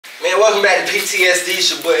welcome back to PTSD. It's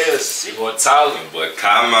your boy LC. Your boy Tyler. Your boy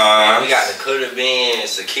Kama. We got the Coulda been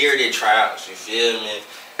security tryouts, you feel me?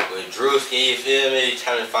 With Druski, you feel me?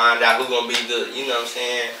 Trying to find out who gonna be the, you know what I'm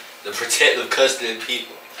saying? The protective custody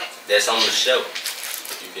people that's on the show.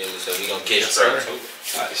 You feel me? So we gonna get straight to it.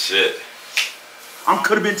 Ah, shit. I'm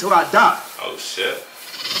Coulda been till I die. Oh, shit.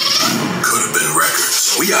 Coulda been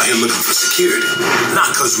records. We out here looking for security.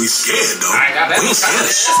 Not because we scared, though. We ain't scared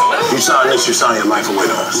of shit. You sign this, you sign your life away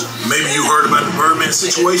to us. Maybe you heard about the Birdman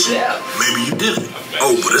situation. Maybe you didn't.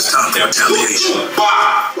 Oh, but it's time for retaliation.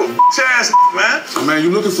 Ass, man. Oh, man,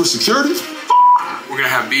 you looking for security? We're gonna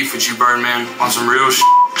have beef with you, Birdman, on some real shit.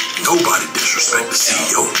 Nobody disrespect the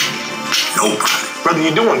CEO. Nobody. Brother,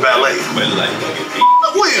 you doing valet? But like, don't get beat.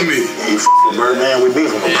 Wait a minute. You f***ing Birdman, we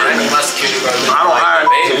beefing with I need Birdman. my security brother. I don't hire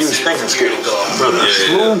like, you stinking skills. Brother, Yeah.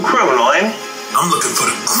 smooth criminal, ain't he? I'm looking for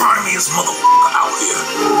the grimiest motherfucker out here.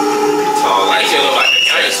 Tall like He look like a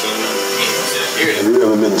gangster. Have you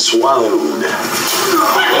ever been swallowed? Yeah.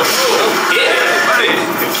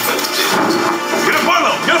 Get up on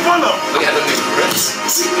them! Get up on them! Look at them big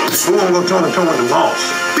breasts. Who wanna go toe-to-toe with the boss?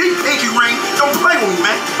 Big pinky ring. Don't play with me,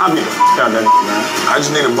 man. I'll get the f*** out of that man. I just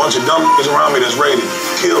need a bunch of dumb niggas around me that's ready to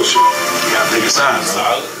kill shit. You gotta take a side,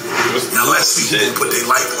 man. Now let's see who can put their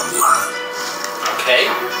life on the line. Okay.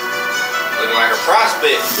 Looking like a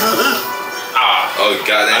prospect. Oh,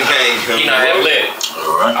 God, that game. You know that lit.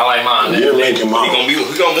 Alright. I like mine. You're making my We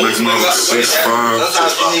gonna move some niggas out the way.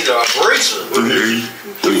 Sometimes you need a bracer.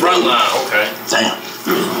 Front line, okay. Damn.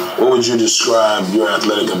 What would you describe your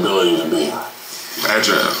athletic ability to be?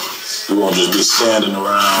 Agile. You won't just be standing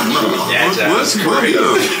around. What's great?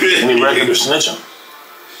 Any record of snitching?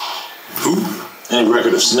 Who? Any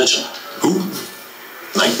record of snitching? Who?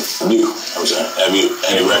 Like you, I'm saying. Have you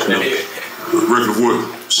any record of Record of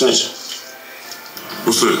what? snitching?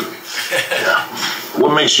 What's that? Yeah.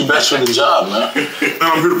 What makes you best for the job, man? Man,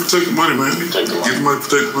 I'm here to protect the money, man. Protect the money. Get the money,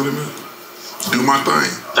 protect the money, man. Do my thing.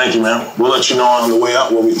 Thank you, man. We'll let you know on the way out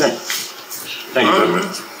what we think. Thank you, All right, brother.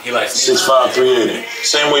 man. He likes 65380.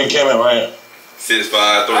 Same way you came in, right? 6'5",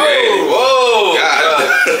 380. Whoa. God.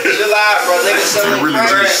 Chill out, bro. Nigga, I something really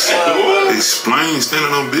just crack. explain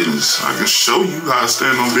standing on business. I can show you how I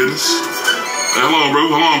stand on business. Hey, hold on, bro.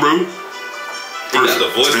 Hold on, bro. He got the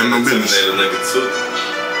voice Standing on of the business. intimidated nigga, too.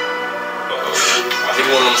 He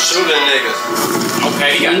one of them shooting niggas.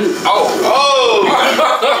 Okay, he got. Oh! Oh!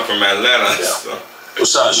 He from Atlanta. So. What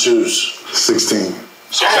size shoes? 16.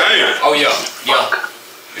 Damn. Oh, yeah.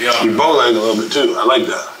 You bow-legged a little bit, too. I like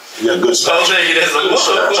that. You got good Don't stuff. think that's a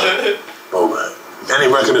motherfucker. Bow-leg. Any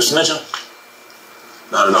record of snitching?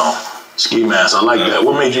 Not at all. Ski mask. I like that.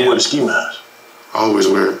 What made you wear the ski mask? I always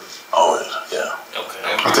wear it. Always. Yeah. Okay.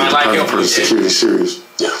 I take the like your person security serious.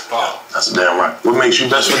 Yeah. Oh. That's damn right. What makes you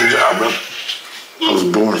best for the job, brother? I was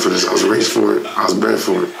born for this. I was raised for it. I was bred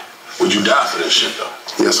for it. Would you die for this shit,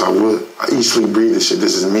 though? Yes, I would. I eat, sleep, breathe this shit.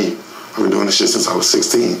 This is me. I've been doing this shit since I was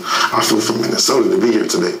 16. I flew from Minnesota to be here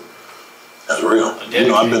today. That's real. You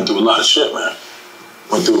know, I've been through a lot of shit, man.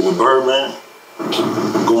 Went through it with Birdman.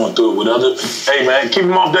 Going through it with others. Hey, man, keep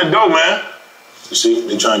him off that dough, man. You see,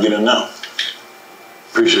 they trying to get him now.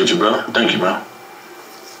 Appreciate you, brother. Thank you, man.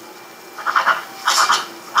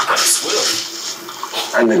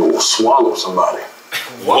 That nigga will swallow somebody.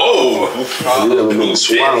 Whoa. Have you ever been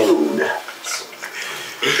swallowed?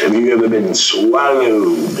 Have you ever been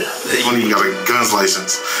swallowed? I don't even got a guns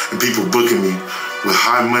license, and people booking me with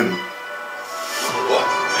high money. What?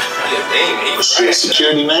 Yeah, What's your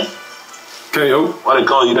security name? KO. Why they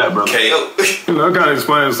call you that, brother? KO. You know, I kind of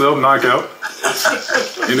explain itself, knockout.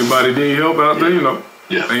 Anybody need help out there, you know?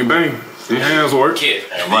 Yeah. Bang, bang. Your hands work. Kid.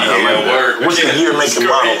 Right, I like that. What's the year, make, and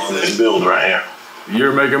model on this build right here?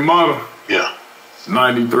 Year, make, and model. Yeah.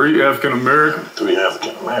 93, African American. 3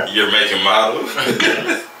 African American. You're making model.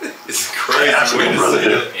 It's crazy. African brother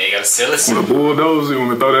here. Yeah, you gotta sell it. With a bulldozer, you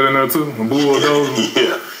want me to throw that in there too? A bulldozer.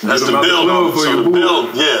 Yeah. That's the Get 'em out build. the club for So your the boot. build,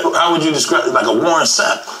 yeah. How would you describe it? Like a Warren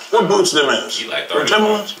Sapp? What boots them is? You like They're 30.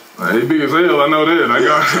 Timberlands? They big as hell, I know that. I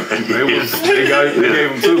got, they gave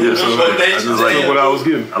them to me, so I just took what I was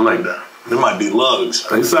getting. I like that. There might be lugs.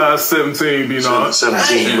 They size 17, you know.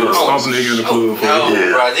 17 lugs. Stomp a nigga in the club for No, it.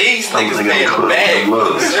 Yeah. bro, these niggas Something paying in the a club. bag.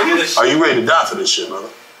 Lugs. Are you ready to die for this shit, brother?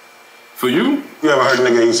 For you? You ever heard a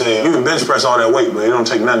nigga he say, you can bench press all that weight, but it don't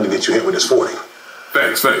take nothing to get you hit with this 40.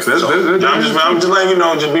 Facts. I'm just letting you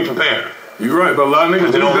know, just be prepared. You're right, but a lot of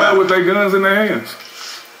niggas They do don't that matter. with their guns in their hands.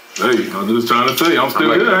 Hey, I'm just trying to tell you, I'm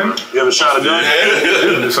still here, ain't I? You ever shot a gun?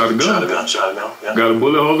 Yeah, just shot a Shot a gun. gun. Yeah. Got a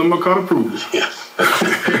bullet hole in my car to prove it. Yeah.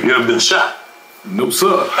 You ever been shot? No, sir.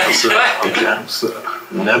 No, sir. Okay. No, sir.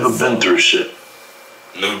 Never been through shit.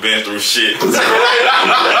 Never been through shit.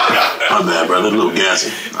 My bad, brother. A little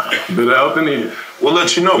gassy. Better out than in. We'll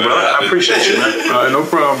let you know, brother. I appreciate you, man. All right, no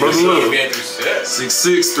problem, brother. Look.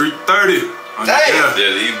 6'6", 330. Damn.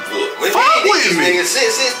 Yeah, he Fuck with me. Nigga,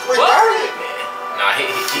 6'6", 330. Nah, he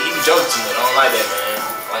joking too much. I don't like that, man.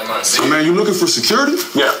 Like mine. So, man, you looking for security?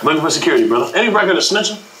 Yeah, looking for security, brother. Any record of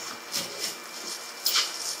snitching?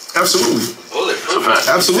 Absolutely.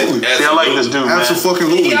 Absolutely. See, I like this dude, man.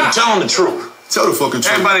 Absolutely. Tell him the truth. Tell the fucking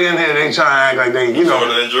truth. Everybody in here, they trying to act like they, you know.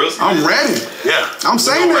 I'm ready. Yeah. I'm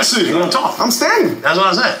saying that shit. You gonna talk? I'm standing. That's what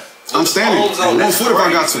I'm saying. I'm standing. On 1 foot if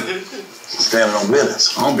I got to. Standing on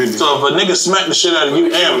business. On business. So if a nigga smack the shit out of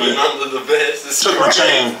you and me, took my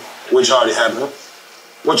chain, which already happened,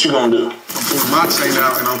 what you gonna do? I'm putting my chain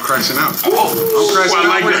out and I'm crashing out. I'm crashing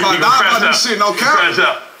out. If I die by this shit, no count. Crash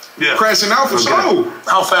out. Yeah. Crashing out for sure.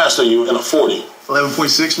 How fast are you in a 40?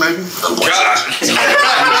 11.6 maybe. God.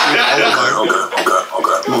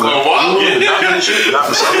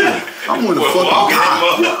 I'm gonna fucking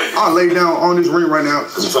die. I'll lay down on this ring right now.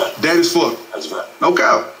 That's a fact. Dead as fuck. That's a fact. No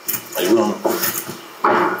doubt. Are you wrong?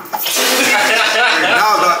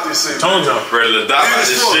 How about this shit? Told y'all. Ready to die by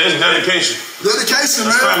this shit. It's dedication. Dedication,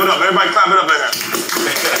 man. Clap it up. Everybody clap it up in here.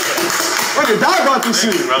 Ready to die about this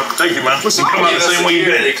shit. Thank you, man. What's You come out the same way you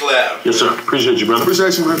did. Clap. Yes, sir. Appreciate you, brother.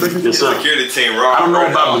 Appreciate you, man. Thank you. Yes, sir. Security team, I don't know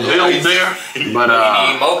about the build there, but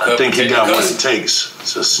I think he got what it takes.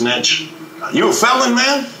 It's a snitch. You a felon,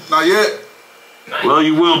 man? Not yet. Well,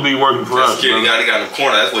 you will be working for us. Security guy got in the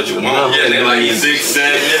corner. That's what you want. Yeah, they like you 6'7".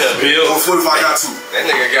 Yeah, Bill. 1 foot if I got to. That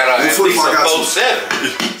nigga got at least a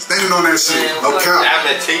 4'7". Standing on that shit. No count.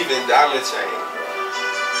 Diamond teeth and diamond chain.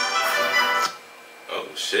 Oh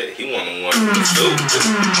shit, he want to too.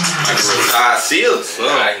 Like a retired SEAL,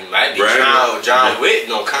 son. He might be John Wick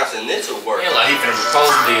on continental work. Yeah, like he finna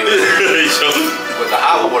propose to you. But the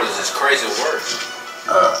high waters is crazy work.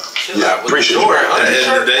 Yeah, appreciate you. At the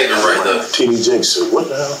end of the day, right there. TD Jake said, what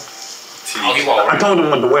the hell? Oh, I told him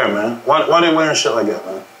what to wear, man. Why they wearing shit like that,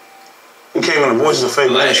 man? He came in the Voices of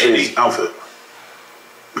Fake Ministries outfit.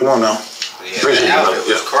 Come on now. Yeah, that outfit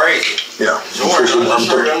was crazy. Yeah. Jordan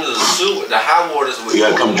undershirt under the suit with the high waters. You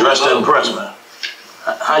gotta come dressed to impress, man.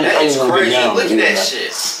 How you gonna crazy. get down? Look at that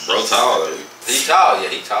shit. Bro, tall. He tall, yeah,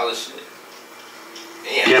 he tall as shit.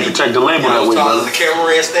 Damn, Can't protect the label that way, tall as brother. the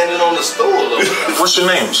cameraman standing on the stool over there. What's your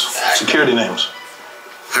names? Security names.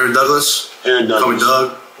 Harry Douglas. Harry Douglas. Call me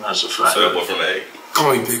Doug. That's a fact. So that boy from the A.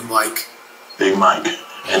 Call me Big Mike. Big Mike.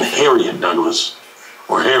 And Harriet Douglas.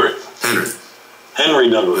 Or Harriet. Henry. Henry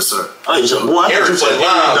Douglas. Yes, sir. Oh, you said, boy, I thought you said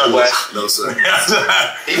Henry Douglas. No, sir.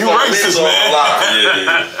 You racist, man.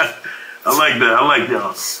 Yeah. I like that. I like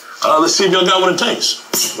y'all. Let's see if y'all got what it takes.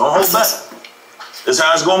 Don't hold back. This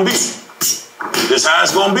how it's gonna be. This how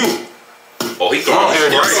it's gonna be. Oh, he throwing on Hey,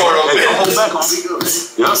 don't hold back on me.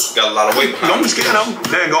 Yes. Got a lot of weight behind Don't be scared of him.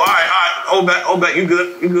 There you go. All right. Hold back. You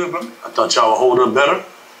good, bro? I thought y'all would hold up better.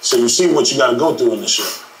 So you see what you gotta go through in this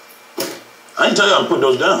shit. I didn't tell y'all to put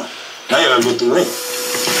those down. Now you gotta go through me.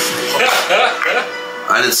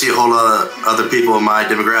 I didn't see a whole lot of other people in my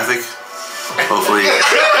demographic. Hopefully,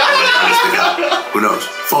 who knows?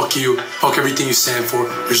 Fuck you. Fuck everything you stand for.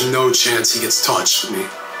 There's no chance he gets touched with me.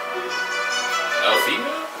 Oh,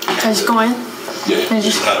 female? Can I just go in? Yeah.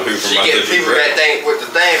 She get people that thing with the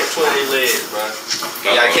thing between their legs, bro.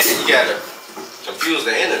 You gotta confuse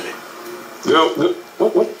the enemy. Girl,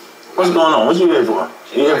 what's going on? What you here for?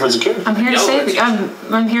 You here for security? I'm here to save you.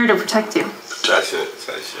 I'm here to protect you. That's it.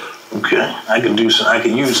 Okay, I can use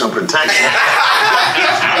some protection.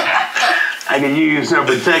 I can use some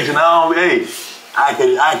protection. Hey,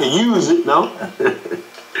 I can use it though.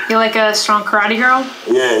 You like a strong karate girl?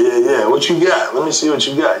 Yeah. What you got? Let me see what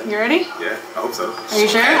you got. You ready? Yeah, I hope so. Are you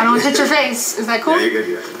sure? I don't want to hit your face. Is that cool? Yeah, you're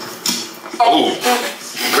good. Oh,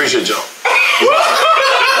 appreciate y'all.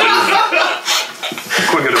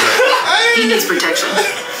 Quicker than that. He needs protection.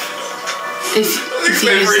 If he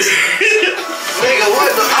uses Nigga, what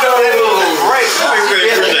the? I know that was great.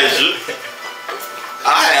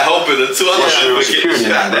 I had hope in it too. I thought your security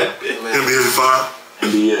now, bro? NBA 5.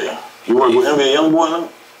 NBA. You work with NBA Youngboy now?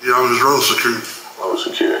 Yeah, I was road security. Road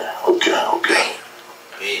security. Okay.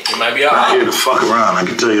 He might be out. Not here to fuck around, I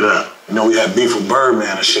can tell you that. You know, we had beef with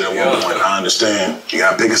Birdman and shit at one point. I understand. You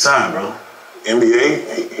gotta pick a side, bro.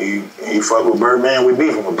 NBA, he fuck with Birdman, we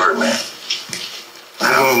beefing with Birdman.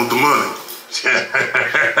 I'm going with the money.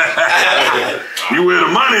 You where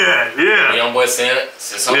the money at? Yeah. Young boy saying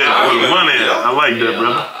something. Yeah, where the money at? I like that,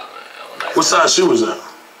 brother. What size shoe was that?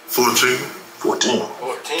 14. 14.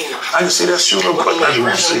 I can see that shoe real quick. I just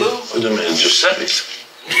want to see. Wait a minute, Giuseppe's.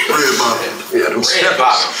 Red bottom. Yeah, them Red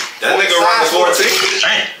bottom. That nigga running 14.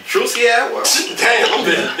 Damn. Druski had what? Damn, I'm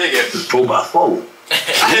big. 4x4.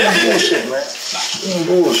 bullshit, man. You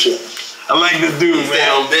bullshit. I like this dude, man.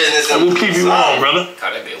 On business. I will keep you on, brother.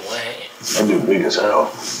 Caught that bit one hand. That dude big as hell.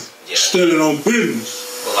 Yeah. Standing on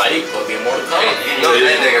business. But like, he put me more to come. You know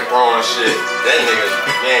that nigga throwing shit. That nigga,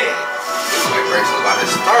 man. He's like breaking about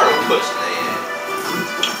his sternum pushing their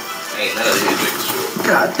ass. Ain't none of these niggas sure.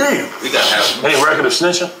 God damn. We gotta have Any record of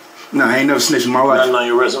snitching? Nah, I ain't never snitched in my life. Nothing on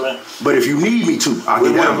your resume? But if you need me to, I'll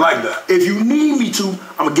get down like that. If you need me to,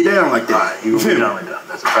 I'm gonna get down like that. All right, you feel me? Down like that.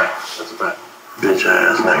 That's a fact. That's a fact. Bitch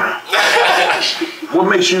ass nigga. What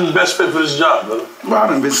makes you the best fit for this job, brother? Bro, I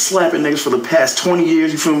done been slapping niggas for the past 20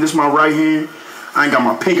 years. You feel me? This is my right hand. I ain't got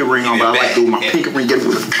my pinky ring on, but I like to do my pinky ring. Get it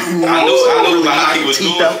with the I knew about how he was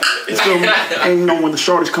teeth doing. out. You feel me? Ain't know when the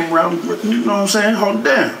shorties come around. You know what I'm saying? Hold it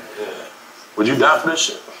down. Would you die for this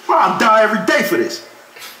shit? Bro, I die every day for this.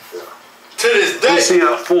 to this day. Let's see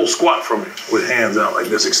a full squat from you with hands out like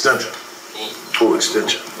this, extension. Full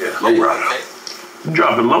extension. Yeah, low rider. You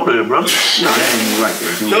dropping low there, brother. No, that ain't like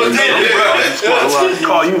that. No,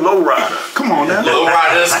 call you low rider. Come on now. Low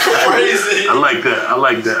rider's crazy. I like that. I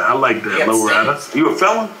like that. I like that. Low rider. You a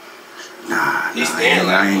felon? Nah, He's standing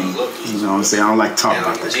like I ain't. You know what I'm saying? I don't like to talk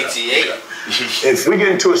about this. GTA. If we get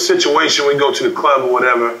into a situation, we go to the club or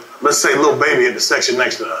whatever, let's say Lil Baby at the section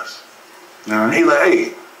next to us. Right. He like,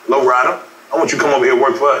 hey, low rider, I want you to come over here and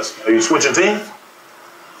work for us. Are you switching teams?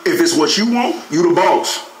 If it's what you want, you the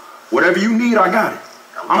boss. Whatever you need, I got it.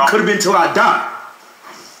 I'm could have been till I die.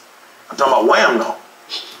 I'm talking about Wham though.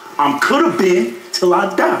 I'm could have been till I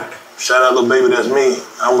die. Shout out Lil Baby, that's me.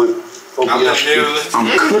 I'm with I'm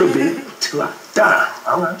could have been till I die.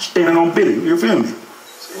 All right. Standing on business. You feel me?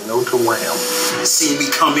 Say no to Wham. See me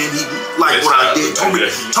come in, he like what I did. Told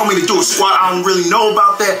me to do a squat. I don't really know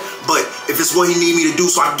about that, but if it's what he need me to do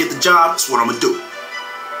so I can get the job, that's what I'm gonna do.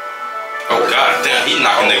 Oh god damn, he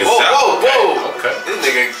knocking niggas Whoa, out. whoa. Okay. This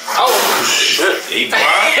nigga. Shit. He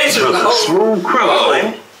blind. Smooth criminal,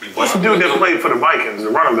 ain't he? What's the dude that played for the Vikings, the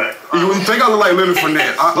running back? You think I look like Leonard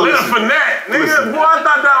Fournette? Leonard Fournette, nigga. Boy, I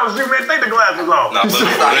thought that was you, man. Take the glasses off. Nah,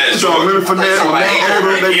 Leonard Fournette. So Leonard Fournette, Lamar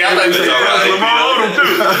Odom, Yeah, I like that. Lamar Odom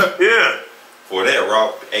too. Yeah. For that,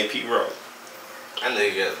 Raw, AP Raw. That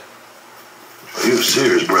nigga. You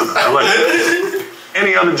serious, brother? I like that.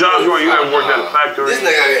 Any other jobs where you ever worked at a factory? This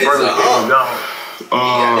nigga is Burger King,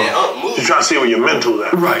 you trying to see where your mental's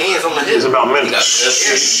at. Right. Hands on the hip. It's about mental.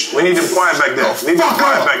 We need them quiet back there. We need them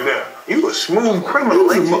quiet back there. You a smooth criminal,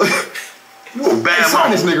 ain't you? You a bad Sign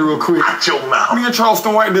mom. this nigga real quick. Out your mouth. Me and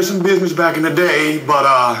Charleston White did some business back in the day, but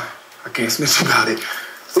I can't snitch about it.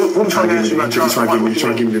 Who trying to ask you about He's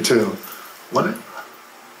trying to give me the tail. What?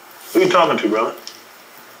 Who you talking to, brother?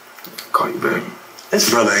 Call you back. This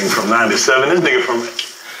brother ain't from 97. This nigga from...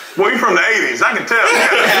 Well, you from the 80s. I can tell.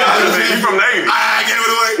 You from the 80s. I get it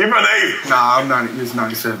away. You from the 80s. Nah, I'm 90. It's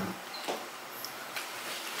 97.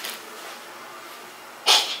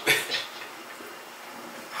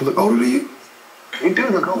 I look older than you? You do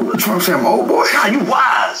look older. You trying to say I'm old boy? Nah, you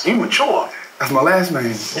wise. You mature. That's my last name.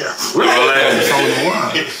 Yeah. It's only the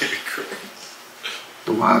wise.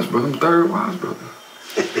 The wise brother. I'm third wise brother.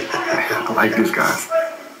 I like this guy.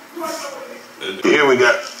 Here we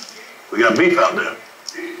got beef out there.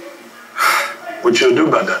 What you do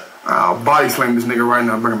about that? I'll body slam this nigga right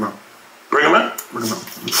now. Bring him out. Bring him in? Bring him out.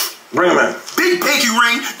 Bring him in. Big pinky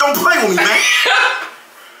ring. Don't play with me, man.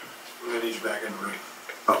 We're gonna need you back in the ring.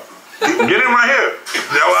 Get in right here.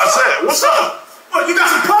 That's what I said. What's up? What, you got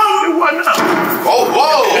some problem? What now? Whoa.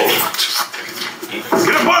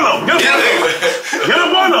 Get up on them. Get up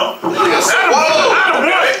on them.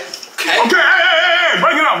 Okay, hey.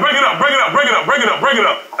 Break it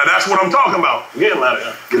up. And that's what I'm talking about. Get him out of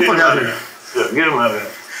here. Get the fuck out of here. Yeah, get him out of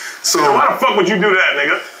here. So why the fuck would you do that,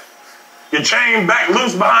 nigga? Your chain back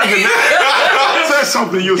loose behind your neck. that's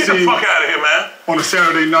something you'll Get see the fuck out of here, man. on a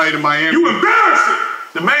Saturday night in Miami. You embarrassing.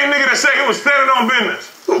 The main nigga that said he was standing on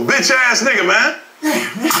business. Little bitch ass nigga, man. I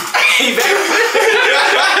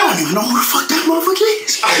don't even know who the fuck that motherfucker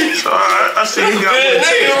is. Alright, I see you got one.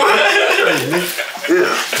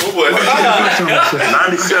 Yeah.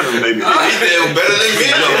 97, baby. He did better than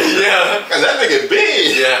me though. Yeah. Cause that nigga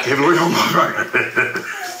big. Yeah. Give it away on my right.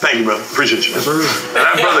 Thank you, brother. Appreciate you. Yes, sir. And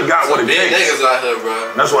that brother got what it Big takes. niggas out here,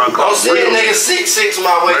 bro. That's what I call Don't see a nigga 6'6"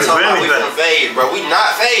 my way talking about we finna fade, bro. We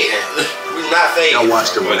not fading. We not fading. I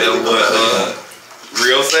watched him. What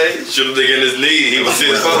Real say? Shoot a nigga in his knee. He was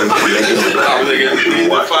his phone. I was nigga in his knee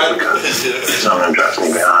to fight him. Some of them try to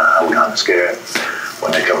sneak behind. I'm kind of scared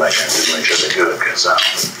when they come back and just make sure they're good, because I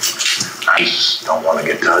just don't want to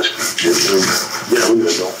get touched. Yeah, we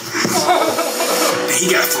good though. He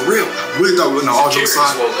got it for real. I really thought we were all jokes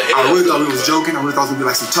aside. I really thought we was joking. I really thought it would be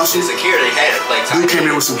like some tussle. Security had to play time. Dude came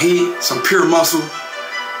in with some heat, some pure muscle.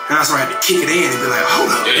 And that's why I had to kick it in and be like,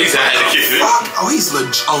 hold up. Yeah, he's had to kick it in. Oh, he's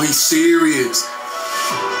legit. Oh, he's serious.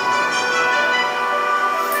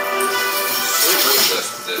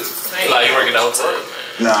 Like you working the whole time, man.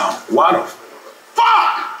 Now, why the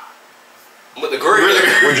fuck With the grill.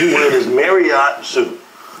 would you wear this Marriott suit?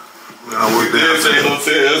 I work downtown.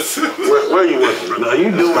 Where are you working, brother? Are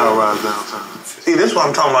you doing Skyrise downtown? See, this is what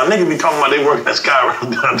I'm talking about. Niggas be talking about they working at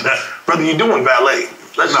Skyrise downtown. Brother, you doing valet.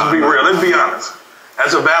 Let's just be real. Let's be honest.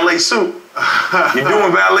 That's a valet suit. You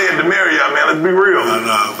doing valet at the Marriott, man. Let's be real.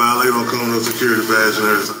 Nah, valet don't come with a security badge and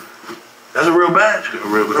everything. That's a real badge? Yeah,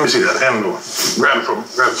 real badge. Let me see that. Hand it over. Grab it from me.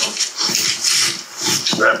 Grab it from me.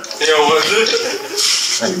 Grab it. Yo, what's it?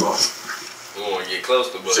 Thank you, boss. You want to get close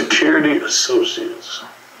to buddy. Security Associates.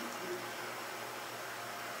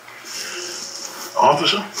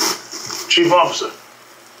 Officer? Chief Officer?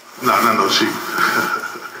 Nah, no chief.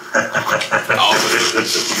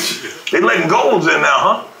 They letting golds in now,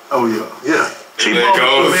 huh? Oh, yeah. Yeah. Chief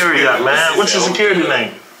Officer Marriott, man. What's your security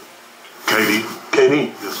name? KD.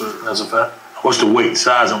 KD? Yes, sir. That's a fact. What's the weight,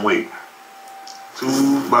 size and weight?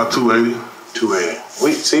 About 280.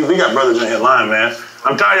 280. See, we got brothers in here lying, man.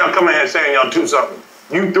 I'm tired of y'all coming here saying y'all 2-something.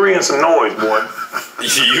 You 3 and some noise, boy.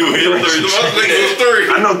 You hit 3.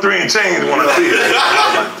 I know 3 and change when I see it.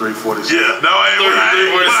 Like 346. Yeah, no, I ain't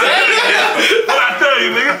what I tell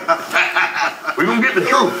you, nigga. We gonna get the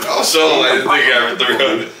truth. I'll show like this nigga after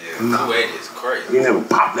 300. Yeah, 280 is crazy. You never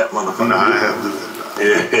pop that motherfucker. Nah, I have to do that.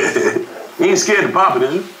 Yeah. You ain't scared to pop it,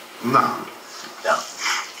 is you? Nah. Yeah.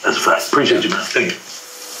 That's a fact. Appreciate you, man. Thank you.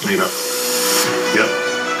 You know. Yep.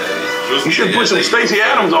 You should put some Stacey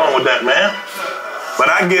Adams on with that, man. But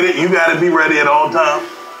I get it. You got to be ready at all times.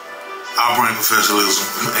 I bring professionalism.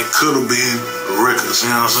 It could have been records, you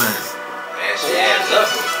know what I'm saying? Man, she adds up.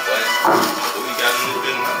 Who we got in this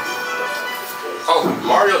business? Oh,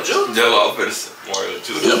 Mario Jr. Jello, Mario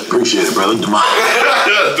Jr. Yep, appreciate it, brother. Demonic.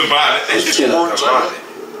 Demonic.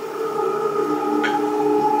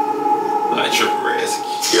 Like triple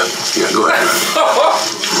rescue. Yeah, go ahead.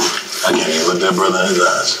 I can't even look that brother in his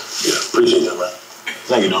eyes. Yeah, appreciate that, man.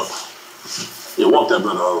 Thank you, dog. Yeah, walk that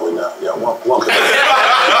brother all the way down. Yeah, walk it.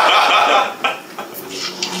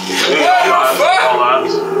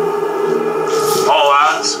 All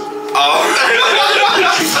eyes.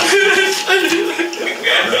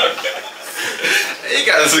 He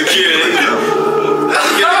got a security.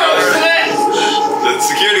 The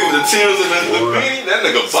security with the Timbs and the beanie, that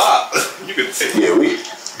nigga Bob. You can tell. Yeah,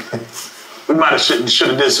 we might have should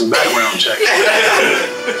have did some background check. That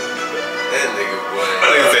nigga, boy.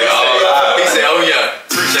 Nigga say, He said, oh yeah.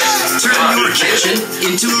 Turn your kitchen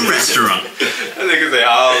into a restaurant. That nigga say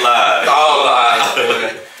all lies. All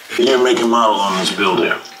lies. You're making model on this build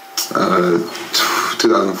here.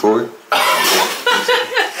 2004. I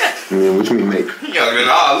mean, what you mean make? You gotta be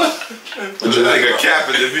all What you nigga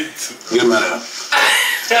capping the beat. Get him out of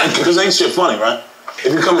here. Because ain't shit funny, right?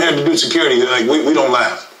 If you come here to do security, like we don't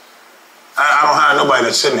laugh. I don't hire nobody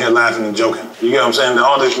that's sitting here laughing and joking. You get what I'm saying?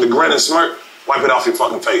 All the grin and smirk, wipe it off your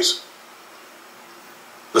fucking face.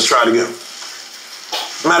 Let's try it again.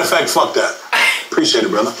 Matter of fact, fuck that. Appreciate it,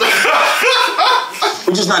 brother.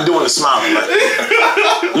 We're just not doing the smiling like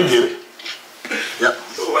you get it. Yep.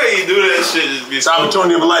 The way you do that shit is be it's the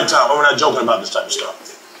opportunity of a lifetime. We're not joking about this type of stuff.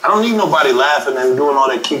 I don't need nobody laughing and doing all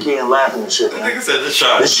that kiki and laughing and shit. Nigga said this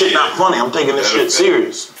shot. This shit not funny. I'm taking this shit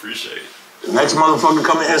serious. Appreciate it. The next motherfucker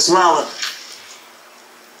come in here smiling,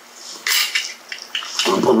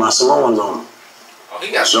 I'm gonna put my Samoans on him. Oh, he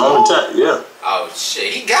got Show him the tech, yeah. Oh shit,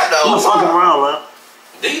 he got I'm those. not fucking around, man.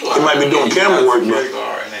 He might be doing camera work, but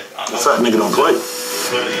the fat nigga don't play.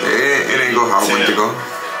 It ain't go how I want it to go.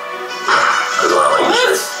 That's what I like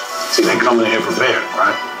to say. See, they coming in here prepared,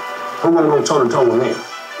 right? Who gonna go toe to toe with me,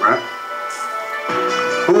 right?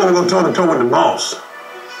 Who gonna go toe to toe with the boss?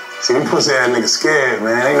 See, you pussy ass nigga scared,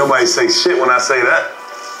 man. Ain't nobody say shit when I say that.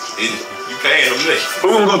 You paying them niggas.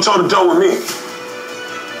 Who gonna go toe to toe with me?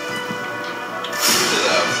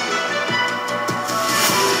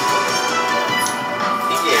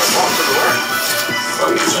 Oh,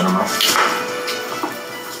 yeah, gentlemen.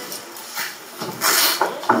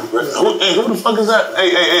 Hey, who the fuck is that?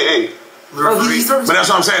 Hey. But that's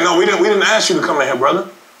what I'm saying. No, we didn't ask you to come in here, brother.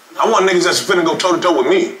 I want niggas that's finna go toe to toe with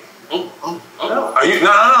me. Are you? No.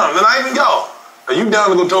 Not even y'all. Are you down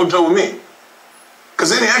to go toe to toe with me?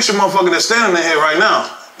 Cause any extra motherfucker that's standing in here right now,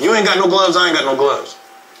 you ain't got no gloves. I ain't got no gloves.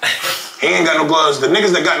 He ain't got no gloves. The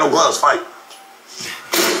niggas that got no gloves fight.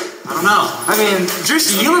 I don't know. I mean,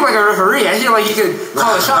 Druski, you look like a referee. I feel like you could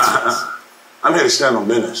call the shots. I'm here to stand on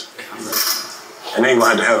business. And they ain't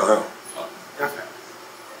gonna have to handle him. Okay.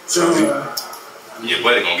 So, your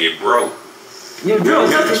buddy gonna get broke. Yeah, Drew,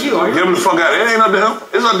 it's up to you. Get him the fuck out of here. It ain't up to him.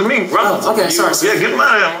 It's up to me, bro. Oh, okay, sorry. Yeah, get him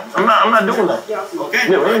out of here. I'm not doing that. Yeah, okay.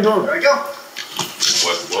 Yeah, we ain't doing that. There we go.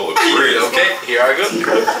 What was real? Okay, here I go.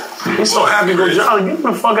 He's so happy go jolly. Get the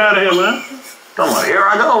fuck out of here, man. Come on, here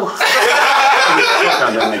I go. Fuck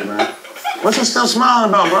out that nigga, man. What's he still smiling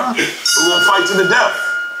about, bro? We're gonna fight to the death.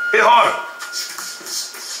 Hit harder.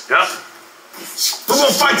 Yep. We're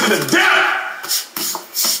gonna fight to the death.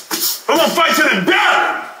 We're gonna fight to the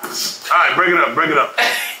death. All right, break it up, break it up.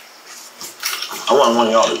 I want one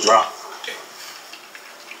of y'all to drop.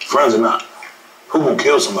 Friends or not, who gonna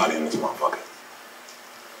kill somebody in this motherfucker?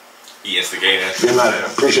 He instigated. Get out of there.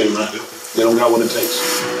 Appreciate it, man. They don't got what it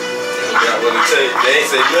takes. They don't got what it takes. They ain't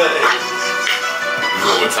say nothing. You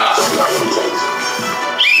know what time? They don't got what it takes.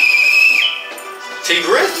 T.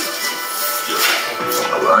 Grizzly.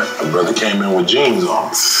 All right. My brother came in with jeans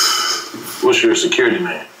on. What's your security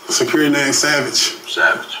name? Security name Savage.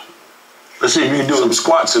 Savage. Let's see if you can do some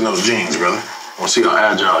squats in those jeans, brother. I want to see how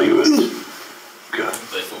agile you is. Okay.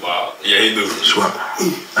 Play football. Yeah, he do. Squat.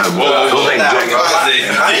 Don't think jacket. I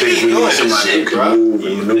think we need somebody who can move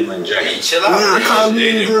and maneuver in jacket. Chill out. Man, I call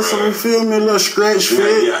you just some feel me, a little stretch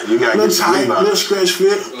fit. Yeah, you gotta get some tight, rebound. little stretch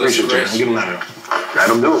fit. Appreciate you. Get him out of here. Let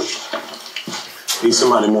him do it. Need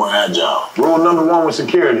somebody more agile. Rule number 1 with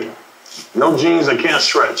security. No jeans that can't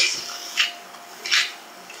stretch.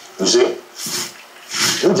 You see?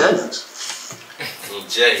 Them jeggings.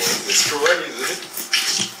 Jeggings. It's crazy.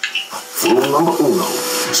 Rule number 1.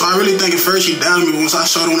 So I really think at first he doubted me, but once I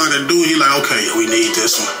showed him what I could do, he like, okay, we need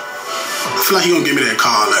this one. I feel like he gonna give me that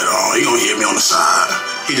call later on. He gonna hit me on the side.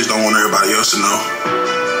 He just don't want everybody else to know.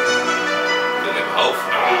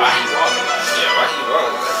 Why he walking like that? Yeah, why he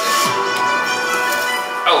walking like that?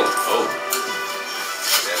 Oh.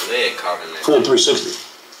 That leg caught in there. Full 360.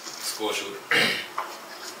 Score shooter.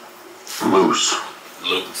 Loose.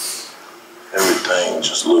 Everything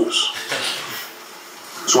just loose.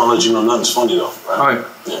 Just want to let you know nothing's funny though, right? All right.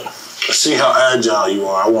 Yeah. Let's see how agile you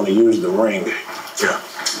are. I want to use the ring. Yeah.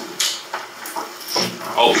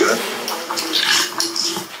 Okay.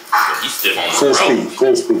 He's stiff on the Full rope. speed.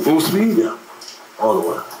 Full speed. Full speed? Yeah. All the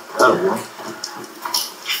way. That'll work.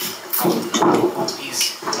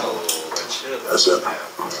 That's it.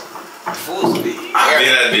 Full speed. I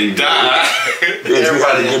didn't die. If you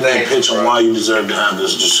had to give that pitch on why you deserve to have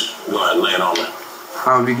this, just go ahead and lay it on me.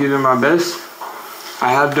 I'll be giving my best.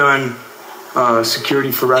 I have done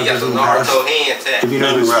security for rappers in the past. If you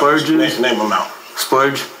know who Splurge is. Name them out.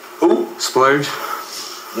 Splurge. Who? Splurge.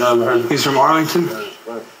 You never heard of him? He's from Arlington. Yeah,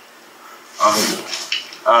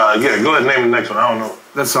 go ahead and name the next one. I don't know.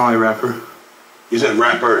 That's the only rapper. You said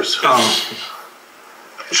rappers. Oh.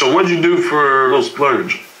 So what'd you do for Lil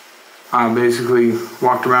Splurge? I basically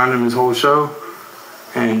walked around him his whole show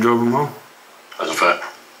and drove him home. That's a fact.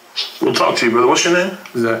 We'll talk to you, brother. What's your name?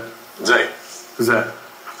 Zach. Zay. Zach.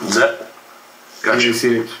 Zach? Got you.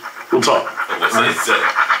 Z-A-C-H. We'll talk.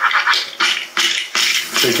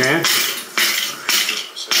 Shake your hand.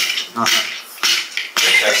 Can I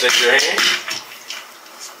shake your hand?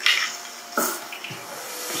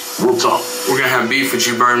 We'll talk. We're gonna have beef with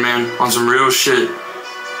you, Birdman, on some real shit. Oh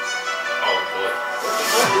boy.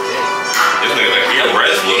 This nigga like he a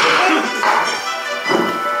wrestler.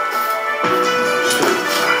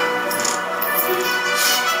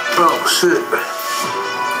 Oh shit.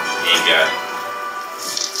 He ain't got it.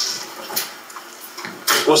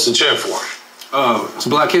 What's the chair for? It's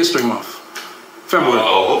Black History Month. February.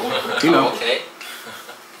 You know. Okay.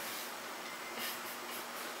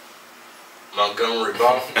 Montgomery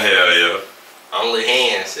Ball. Hell yeah. Only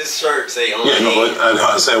hands. His shirt say only hands. Yeah, no,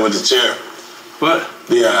 I said with the chair. What?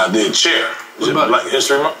 Yeah, the chair. Is it Black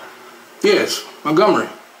History Month? Yes, Montgomery.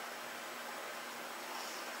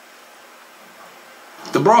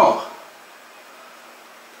 The brawl.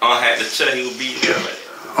 I had to tell you be here.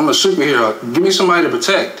 I'm a superhero. Give me somebody to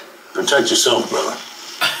protect. Protect yourself, brother.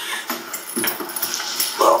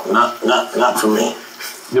 Well, not for me.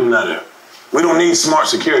 Get him out of there. We don't need smart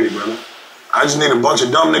security, brother. I just need a bunch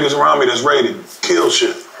of dumb niggas around me that's ready to kill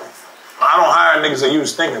shit. I don't hire niggas that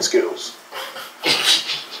use thinking skills.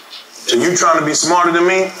 So you trying to be smarter than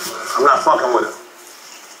me? I'm not fucking with it.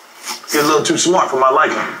 You're a little too smart for my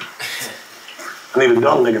liking. I need a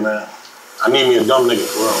dumb nigga, man. I need me a dumb nigga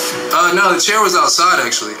for real. No, the chair was outside,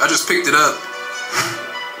 actually. I just picked it up.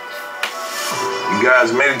 You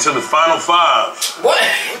guys made it to the final 5. What?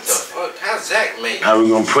 What the fuck? How's Zach made it? Now we're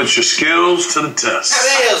gonna put your skills to the test. How the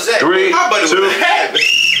hell Zach? 3, My buddy 2. would have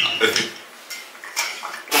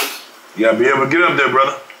You gotta be able to get up there,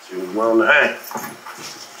 brother. So you was willing to hang.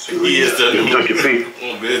 He is still tuck your feet.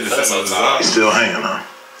 Business. He's still hanging, huh?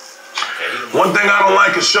 One thing I don't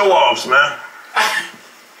like is show-offs, man.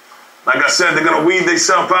 Like I said, they're gonna weed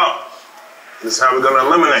themselves out. This is how we're gonna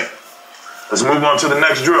eliminate. Let's move on to the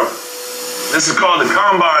next drill. This is called the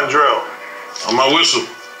combine drill. On my whistle.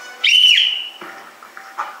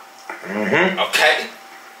 Okay.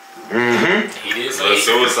 He did say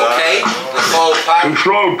suicide. Okay.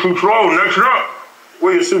 Too slow. Next up.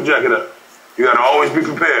 Where your suit jacket at? You gotta always be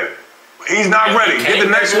prepared. He's not ready. Get the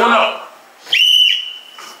next one up.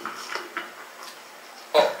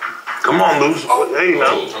 Come on, Luce. Hey,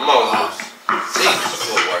 now. Come on, Luce.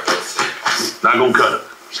 Not gonna cut it.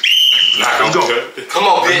 Let's go. Come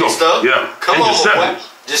on, big stuff. Yeah. Come on, boy.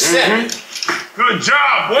 Just 7. Good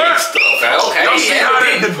job, boy. Okay. Y'all see how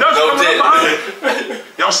the dust coming up behind him?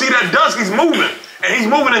 Y'all see that dust? He's moving. And he's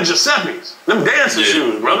moving in Giuseppe's. Them dancing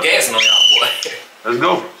shoes, bro. I'm gassing on y'all, boy. Let's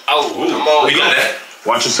go. Oh, come on. We got that.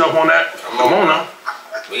 Watch yourself on that. Come on now.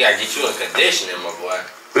 We gotta get you in conditioning, my boy.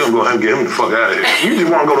 We're gonna go ahead and get him the fuck out of here. You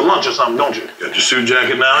just wanna go to lunch or something, don't you? Got your suit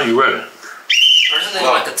jacket now, you ready?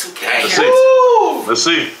 Like a 2K. Let's see. Let's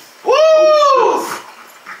see. Woo!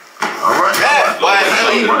 Alright. Why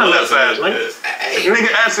you running that fast, nigga?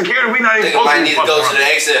 Nigga, at security, we not even supposed to might need to go to the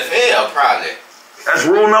XFL, probably. That's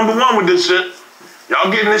rule number 1 with this shit.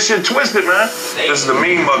 Y'all getting this shit twisted, man. This is the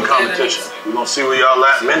mean mug competition. We're gonna see where y'all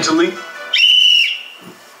at mentally.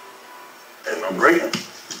 Ain't no breaking.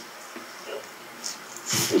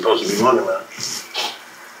 You're supposed to be mugging, man.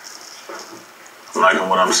 I'm liking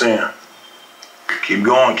what I'm seeing. Keep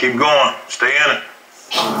going, keep going. Stay in it.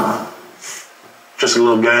 Just a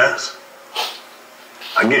little gas.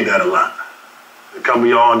 I get that a lot. A couple of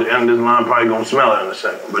y'all at the end of this line probably gonna smell it in a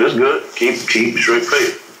second, but it's good. Keep straight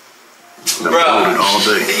face. Bro, all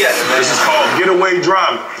day. This is called getaway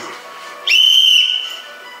driving.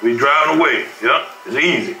 We driving away. Yep, it's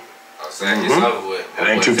easy. It's over with. It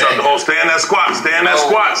ain't too tough to hold. Stay in that squat. Stay in that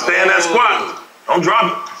squat. Stay in that squat. Don't drop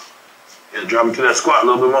it. Yeah, drop it to that squat a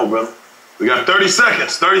little bit more, brother. We got 30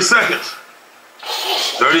 seconds. 30 seconds.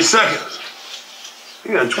 30 seconds.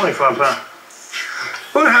 You got 25 pounds.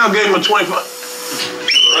 Who the hell gave him a 25?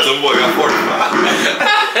 Some boy got 45.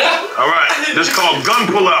 All right, this is called gun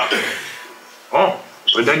pull out. Oh,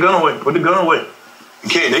 put that gun away. Put the gun away.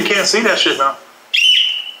 They can't see that shit now.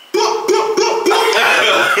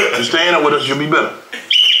 You stay in it with us, you'll be better.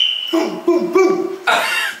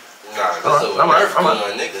 All right.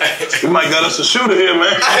 You might got us a shooter here,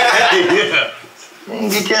 man. Yeah.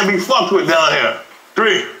 You can't be fucked with down here.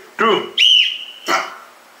 3, 2.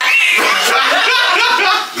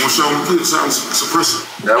 You want to show them the sound suppressor?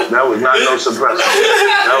 That was not no suppressor.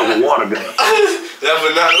 That was a water gun. That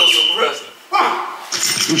was not no suppressor.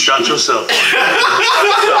 You shot yourself. This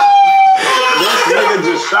nigga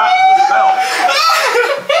just shot himself.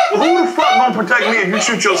 Who the fuck gonna protect me if you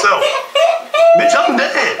shoot yourself? Bitch, I'm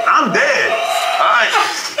dead. I'm dead. All right.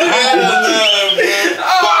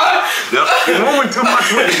 Yep. You're moving too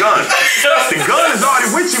much with the gun. The gun is already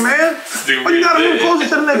with you, man. But you gotta move closer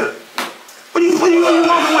to the nigga. What are you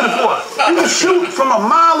walking with it for? You can shoot from a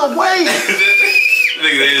mile away.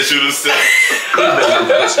 Nigga, they didn't shoot himself.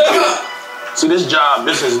 See, this job,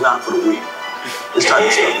 this is not for the weak. This type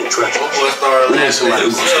of stuff is treacherous. We need somebody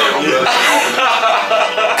who's gonna stay on that.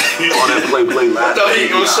 All that play I last. thought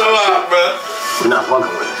he gonna show out, bro. We're not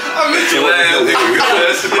fucking with it. I meant you last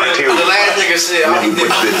nigga. The last nigga said, and then we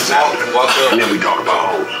put business out there. And then we talk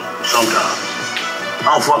about hoes. Sometimes.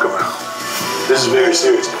 I don't fuck around. This is very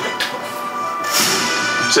serious to me.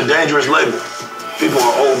 It's a dangerous label. People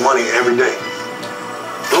are owed money every day.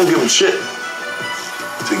 Don't give them shit.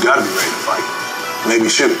 So you gotta be ready to fight. Maybe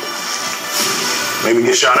shoot. Maybe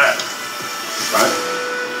get shot at. Right?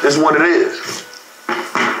 This is what it is.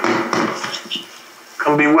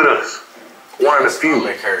 Come be with us. One of the few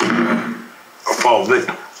or fall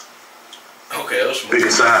victim. Okay, let's pick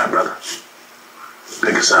a side, brother.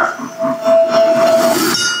 Pick a side.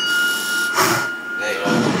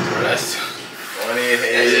 That's funny as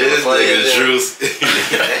hell.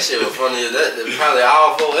 That shit was funny as that. Probably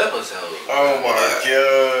all 4 episodes. Oh my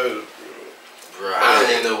god. Bro, I don't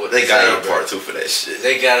even know what they gotta have a part 2 for that shit.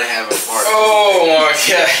 They gotta have a part 2. Oh my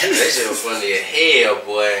god. That shit was funny as hell,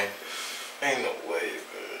 boy. Ain't no way,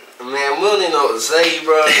 man. We don't even know what to say,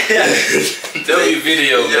 bro. There'll be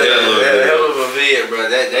video, man. That was a video, bro.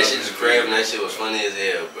 That shit is crazy. That shit was funny as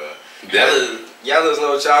hell, bro. Y'all let us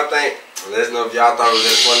know what y'all think. Let us know if y'all thought it was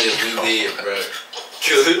as funny as we did, bro.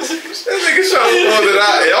 That nigga shot me more than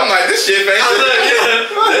I'm like, this shit ain't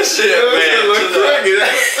that shit, man.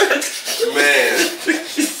 Man.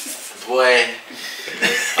 Boy.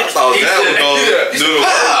 I thought that was gonna do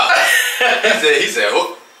He said,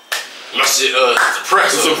 oh, my shit,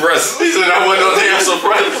 suppressor. He said, I wasn't no damn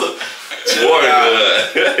suppressor. Water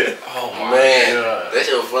good. Oh man, that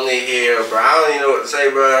shit was funny here, bro. I don't even know what to say,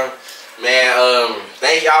 bro. Man,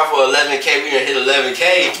 thank y'all for 11K. We done hit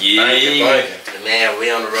 11K. Yeah. Man,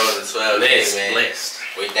 we on the road to 12K, man. Blessed.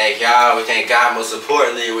 We thank y'all. We thank God. Most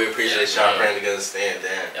importantly, we appreciate y'all praying together, stand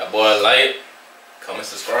down. Y'all boy like, comment,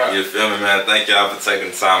 subscribe. You feel me, man? Thank y'all for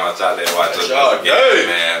taking the time out y'all there to watch us again,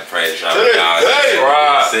 man. Praise y'all.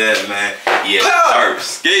 Y'all said, man. Yeah,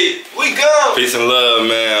 Druski. We go. Peace and love,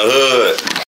 man. Hood.